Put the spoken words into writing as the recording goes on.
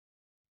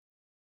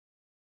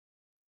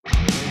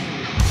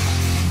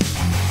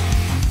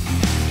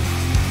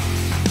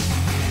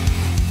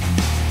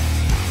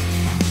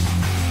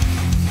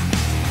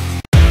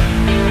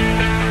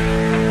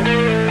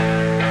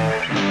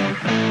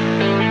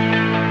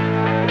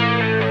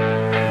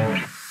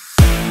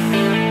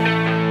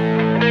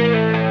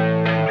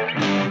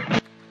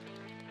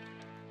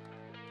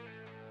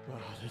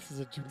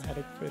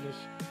dramatic finish.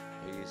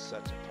 He is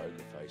such a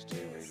poker face too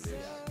when he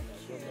lives.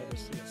 You'll never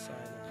see a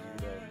silent.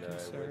 You don't know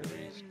whether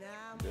he's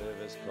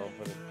nervous,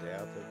 confident,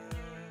 doubted.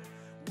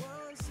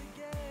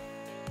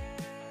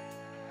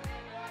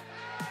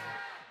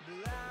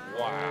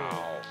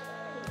 Wow.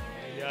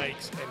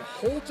 Yikes. And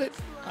holds it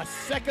a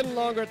second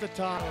longer at the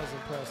top. That was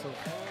impressive.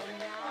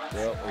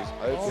 Well, he's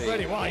opening.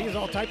 Already, wow, he's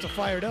all types of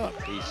fired up.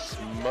 He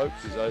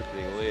smoked his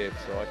opening lift,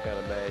 so I can't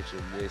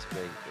imagine this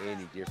being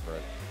any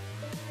different.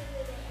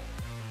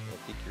 I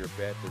think you're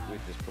about to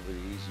witness probably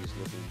the easiest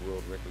looking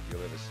world record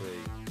you'll ever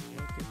see.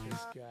 Look at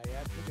this guy. Yeah,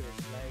 look at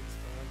his legs,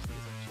 arms.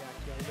 He's a jack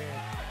young man.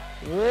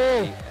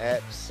 Whoa! He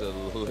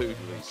absolutely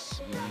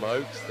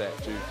smokes that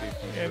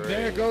 253. And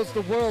there goes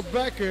the world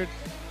record.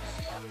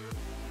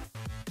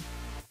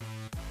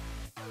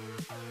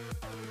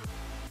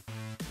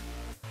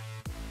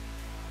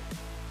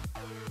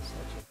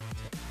 Such a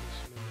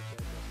technician in the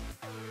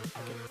deadlift.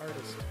 Like an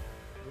artist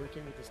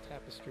working with this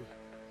tapestry.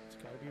 It's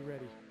got to be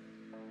ready.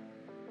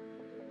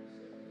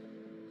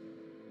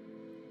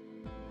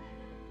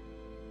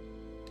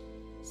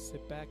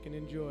 Sit back and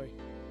enjoy.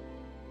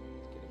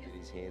 He's going to get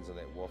his hands on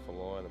that waffle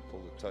line and pull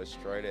the toe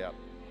straight out.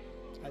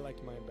 I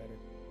liked mine better.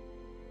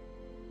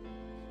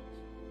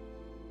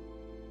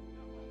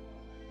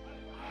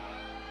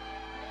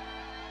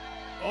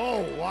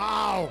 Oh,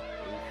 wow.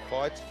 He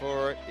fights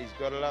for it. He's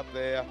got it up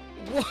there.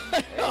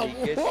 What? And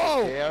he gets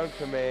Whoa. the down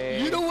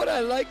command. You know what I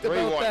liked Three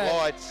about white that?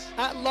 lights.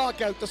 At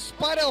lockout,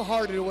 despite how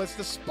hard it was,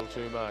 despite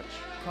Too much.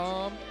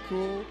 calm,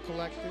 cool,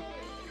 collected.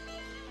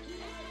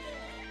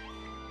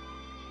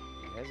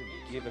 He hasn't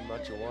given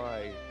much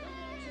away.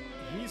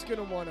 He's going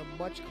to want a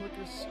much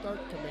quicker start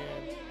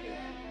command.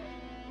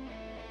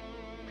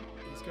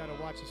 He's got to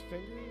watch his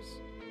fingers.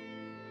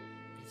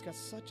 He's got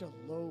such a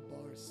low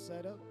bar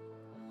setup.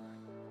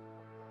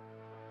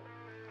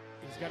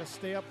 He's got to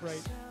stay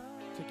upright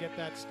to get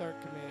that start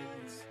command.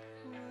 He's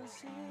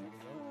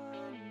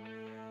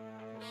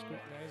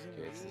scrutinizing.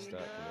 Gets the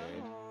start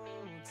command.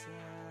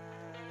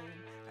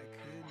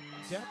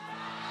 Depth.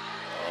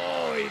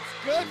 Oh, it's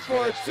good He's for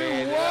gonna it too.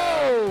 stand it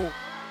Whoa!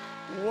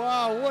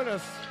 Wow, what a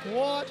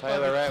squat.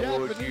 Taylor by the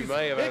Atwood, you Japanese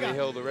may have big only guy.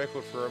 held the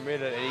record for a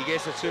minute, and he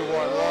gets the 2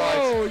 white lights.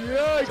 Oh,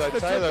 yikes. So the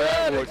Taylor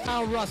advantage. Atwood.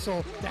 Al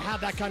Russell to have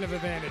that kind of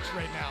advantage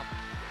right now.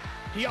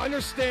 He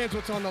understands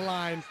what's on the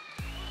line.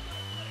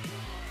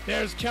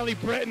 There's Kelly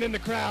Breton in the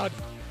crowd.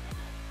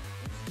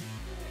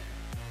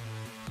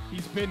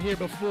 He's been here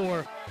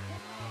before.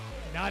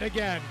 Not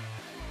again.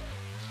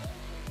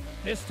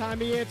 This time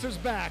he answers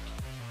back.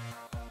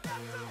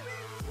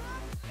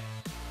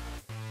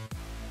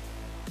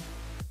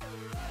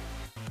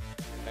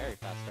 Very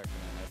fast start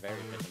command, very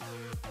efficient.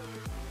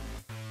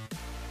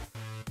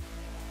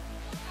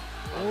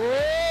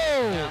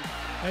 Whoa!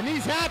 And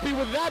he's happy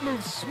with that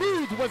move.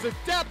 Smooth was a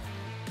depth.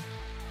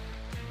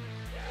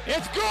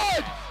 It's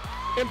good!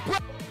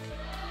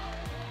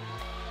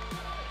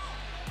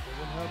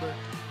 Hubbard.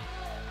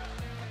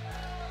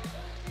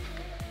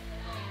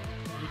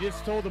 You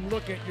just told him,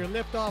 look at your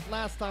lift off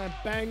last time,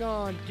 bang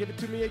on, give it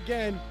to me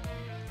again.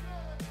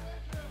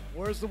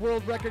 Where's the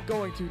world record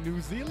going to? New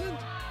Zealand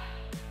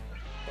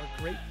or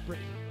Great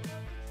Britain?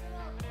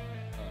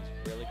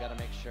 He's really got to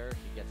make sure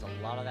he gets a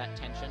lot of that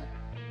tension,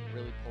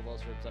 really pull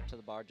those ribs up to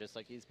the bar just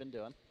like he's been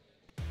doing.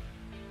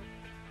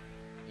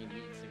 He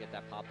needs to get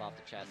that pop off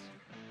the chest.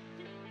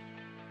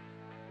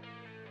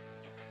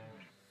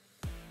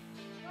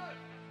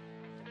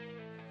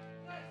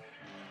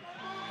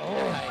 Oh.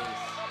 Nice.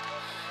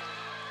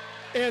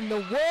 And the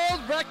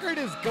world record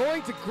is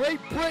going to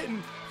Great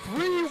Britain.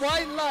 3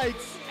 white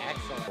lights.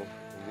 Excellent.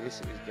 This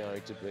is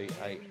going to be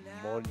a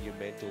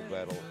monumental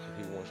battle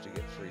if he wants to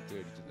get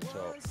 330 to the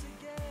top.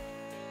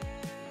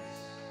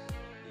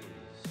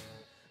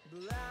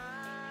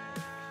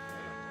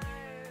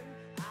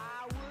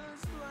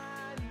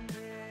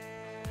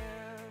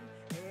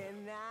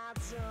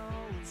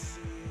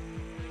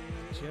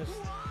 Just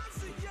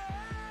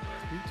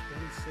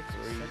 326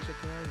 was such a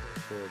grinder.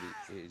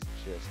 30 is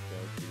just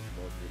going to be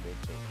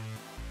monumental.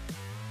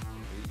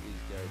 He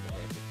is going to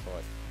have to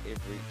fight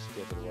every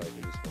step of the way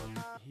for this one.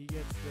 He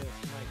gets this,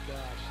 my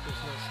gosh,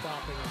 there's no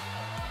stopping him.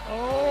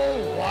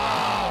 Oh,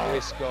 wow.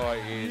 This guy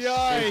is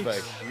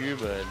Yikes.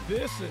 superhuman.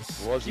 This is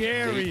Wasn't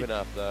scary. deep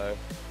enough though.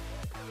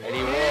 And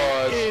he It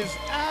was. is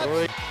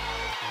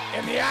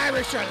and the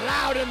Irish are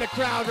loud in the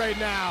crowd right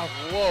now.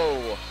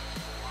 Whoa.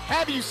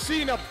 Have you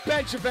seen a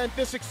bench event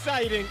this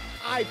exciting?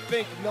 I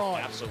think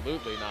not.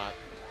 Absolutely not.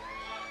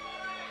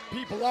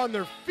 People on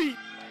their feet.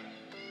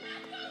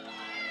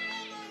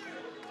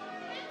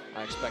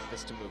 I expect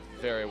this to move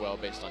very well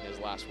based on his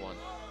last one.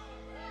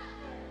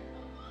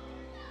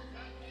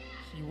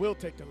 He will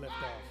take the lift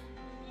off.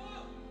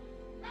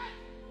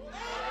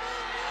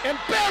 And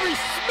Barry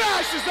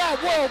smashes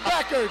that world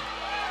record.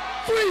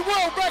 3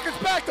 world records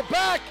back to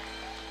back.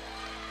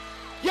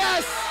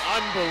 Yes.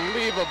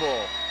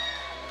 Unbelievable.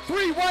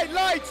 3 white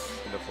lights.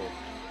 Wonderful.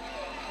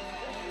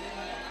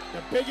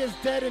 The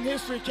biggest dead in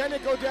history. Can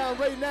it go down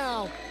right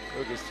now?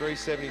 Look, his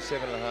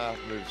 377.5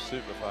 moves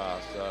super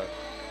fast. So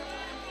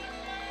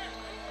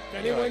If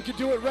anyone can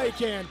do it, Ray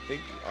can.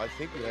 I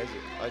think he has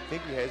it. I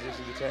think he has this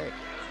in the tank.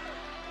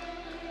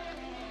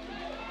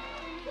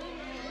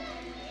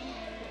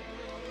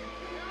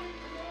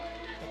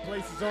 The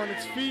place is on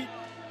its feet.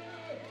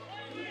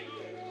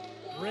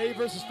 Ray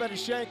versus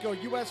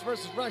Fedoshenko, US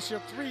versus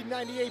Russia,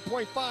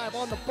 398.5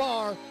 on the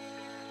bar.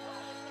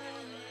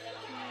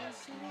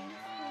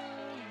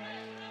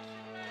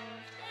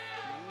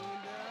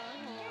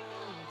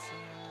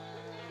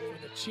 For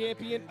the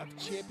Champion of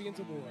Champions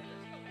Award.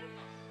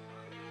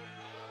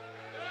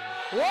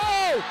 Whoa!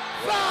 Wow,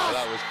 Fast!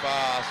 that was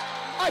fast.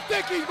 I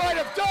think he might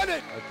have done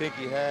it. I think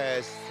he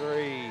has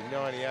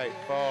 398.5.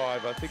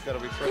 I think that'll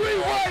be 3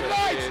 white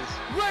lights. Is.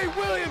 Ray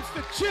Williams,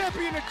 the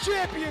champion of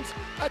champions.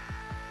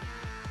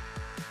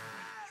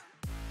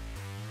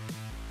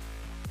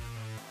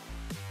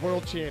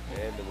 World champion.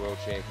 And the World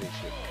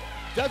Championship.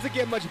 Doesn't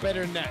get much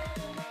better than that.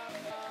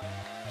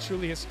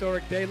 Truly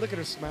historic day. Look at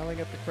her smiling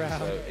at the crowd.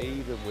 So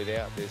even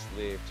without this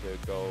lift, her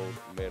gold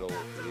medal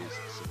is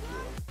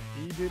secure.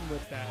 Even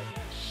with that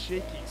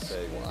shaky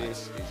So squat.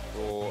 this is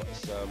for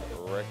some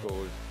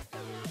record.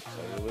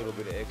 So a little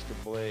bit of extra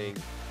bling.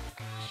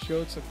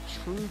 Showed some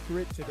true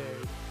grit today.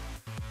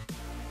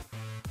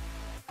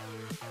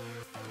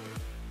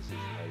 This is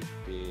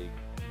a big,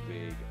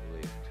 big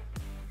lift.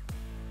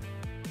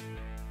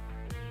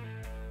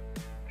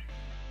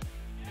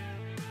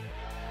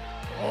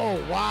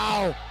 Oh,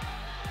 wow.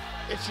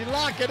 And she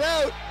lock it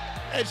out.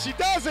 And she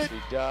does it.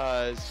 She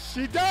does.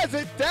 She does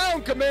it.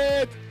 Down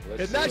command.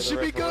 Let's And see that what the should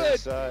be referee good.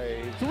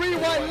 say. 3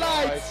 white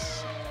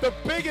lights. The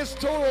biggest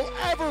total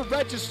ever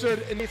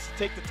registered. And needs to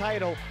take the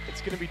title.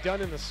 It's going to be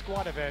done in the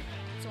squat event.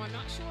 So I'm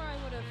not sure I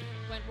would have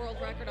went world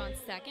record on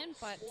second,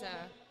 but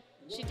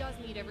she does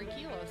need every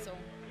kilo, so.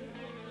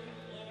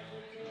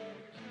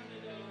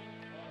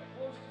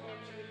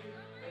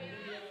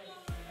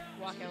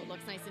 Walkout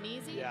looks nice and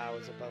easy. Yeah, I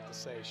was about to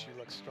say she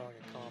looks strong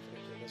and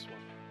confident in this one.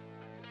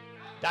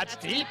 That's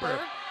deeper. deeper.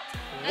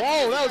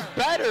 Whoa, that was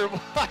better.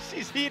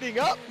 She's heating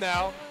up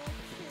now.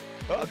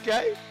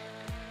 Okay.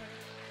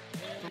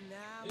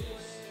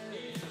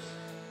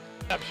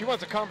 She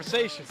wants a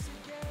conversation.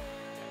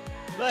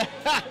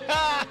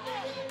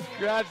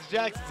 Grabs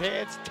Jackson's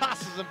hands,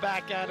 tosses them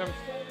back at him.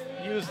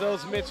 Use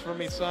those mitts for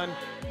me, son.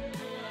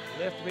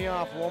 Lift me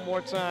off one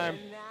more time.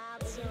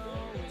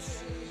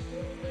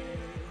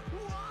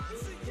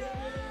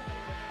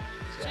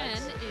 Jen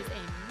is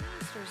a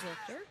master's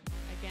lifter,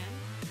 again,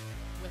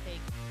 with a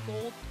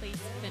gold place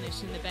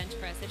finish in the bench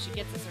press, if she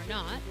gets this or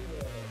not.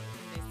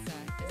 In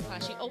this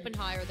class, she opened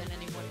higher than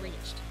anyone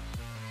reached.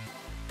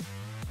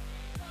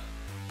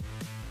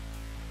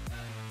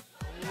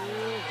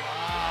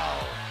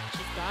 Wow.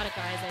 She's got it,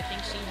 guys. I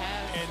think she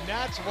has. And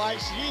that's why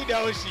she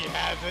knows she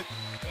has it.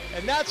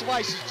 And that's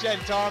why she's Jen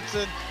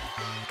Thompson.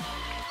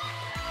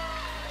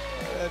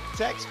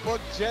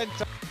 Textbook Jen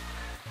Thompson.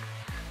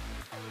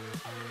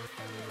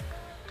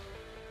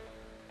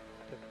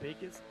 The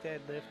biggest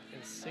deadlift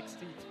in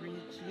 63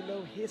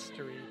 kilo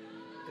history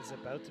is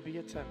about to be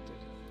attempted.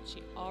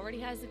 She already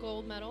has the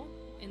gold medal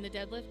in the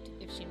deadlift.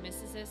 If she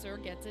misses this or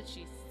gets it,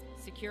 she's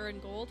secure in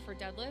gold for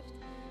deadlift.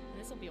 And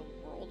this will be a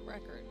world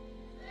record.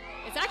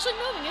 It's actually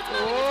moving. It's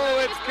moving. Oh,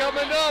 moving, it's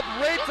coming up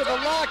right to the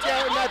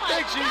lockout, and I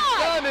think she's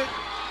done it.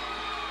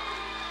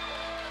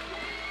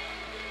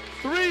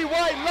 3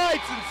 white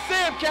lights, and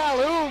Sam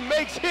Calhoun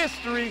makes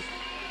history.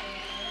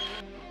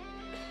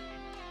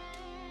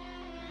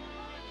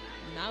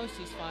 Now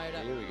she's fired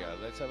up. Here we go.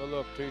 Let's have a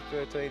look.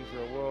 2:13 for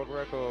a world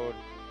record.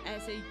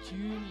 As a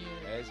junior.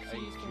 As a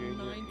She's from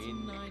junior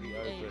in the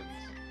 1998. Opens.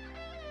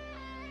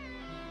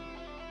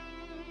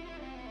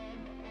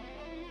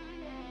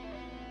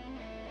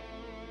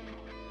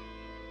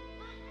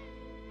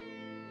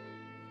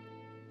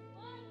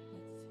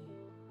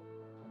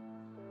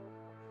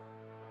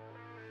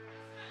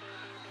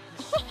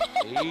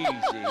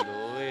 Easy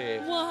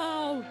lift.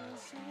 Wow.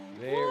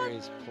 There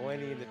is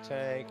plenty in the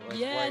tank. Let's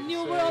Yeah, wait and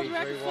new see. world 3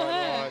 record for white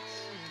her.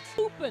 lights.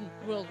 Open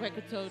world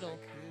record total.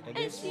 And And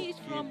this will she's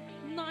give- from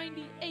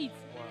 98.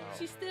 Wow.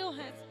 She still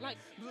has like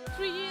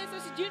 3 years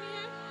as a junior.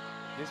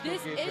 This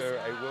This will give is- her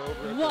a world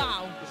record.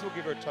 Wow. This will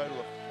give her a total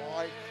of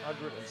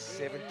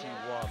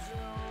 571.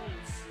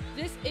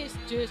 This is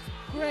just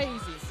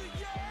crazy.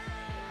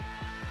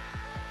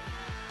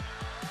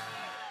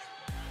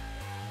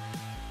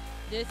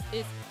 This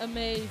is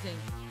amazing.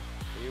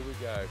 Here we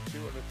go.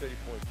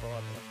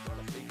 230.5. I'm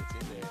trying to think it's in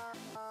there.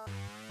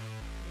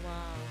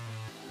 Wow.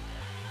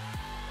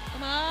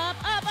 Come up.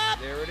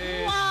 There it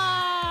is.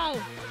 Wow.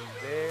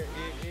 There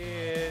it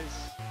is.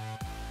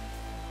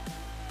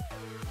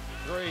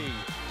 3,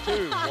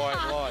 2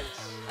 white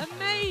lights.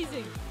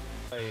 Amazing.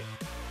 I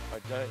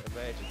don't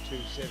imagine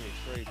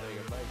 273 being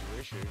a major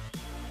issue.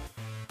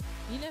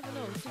 You never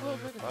know. It's a world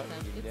record Oh,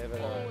 sometimes. you It's never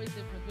know. always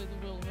different with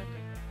the world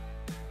record.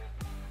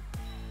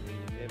 You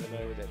never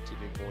know where that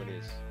tipping point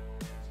is.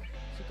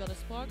 She got her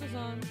sparkles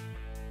on.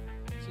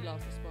 She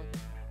lost her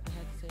sparkles. I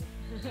had to say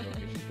it. Look,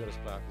 if she's got her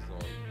sparkles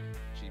on,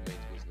 she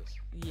means business.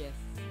 Yes.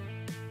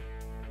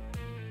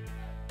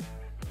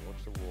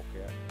 Watch the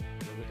walkout.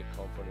 Look at the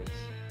confidence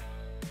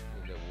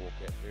in her walk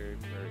out. Very,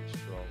 very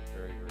strong,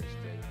 very, very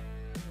steady.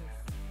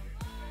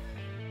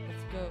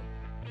 Let's go.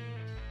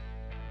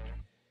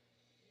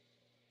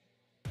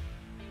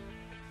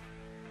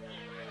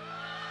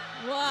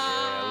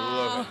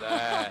 Wow. Look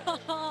at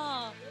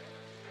that.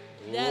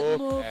 That Look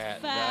moved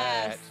at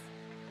fast.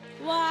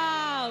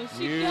 Wow,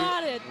 she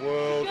got it.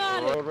 World, She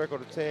got it. world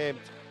record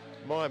attempt.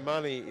 My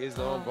money is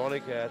on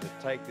Bonica to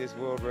take this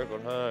world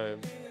record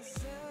home.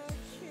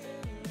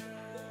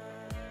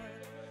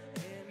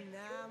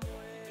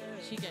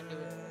 She can do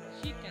it.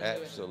 She can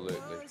Absolutely. do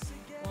it.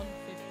 151.5.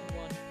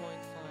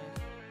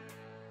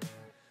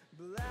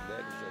 And that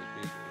is a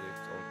big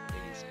lift on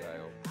any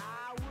scale.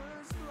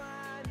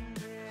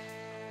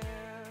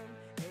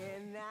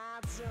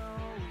 That's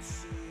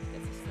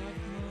a start,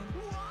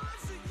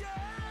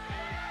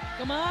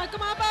 come on.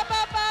 Come on,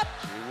 up.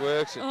 She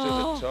works it to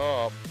the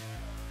top.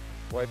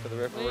 Wait for the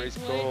referee's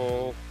Wait.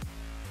 call.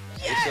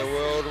 It's a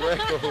world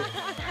record.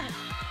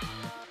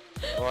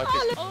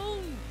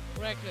 Own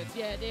records,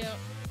 yeah, they are.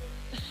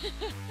 They're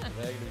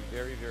going to be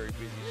very, very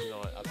busy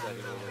tonight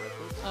updating all the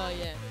records. Oh,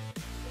 yeah.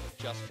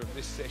 Just from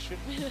this session.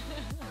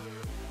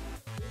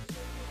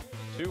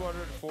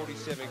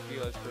 247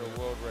 kilos for a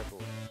world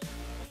record.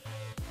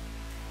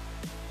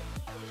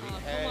 She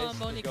Come has on,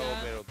 the Monica. gold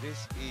medal. This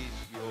is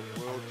your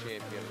world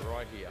champion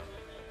right here.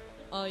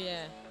 Oh,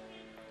 yeah.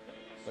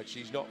 But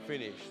she's not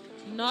finished.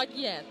 Not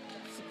yet.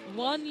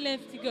 One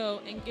left to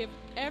go and give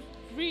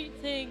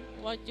everything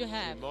what you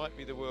have. She might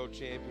be the world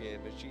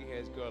champion, but she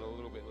has got a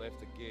little bit left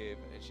to give,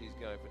 and she's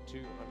going for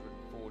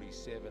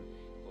 247.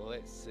 Well,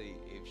 let's see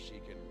if she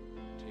can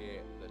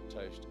tear the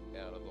toast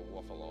out of the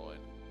waffle line.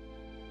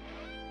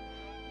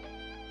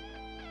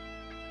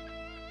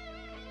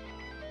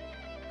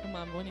 Come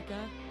on,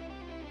 Monica.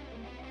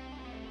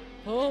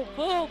 Pull.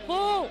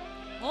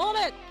 Hold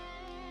it.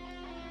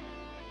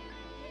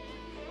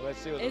 Let's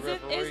see what the Is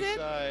it? referees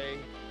say.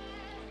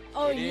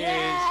 Oh, It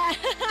yeah. is.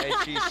 And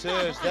she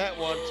serves that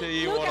one to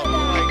you Look on at a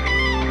that.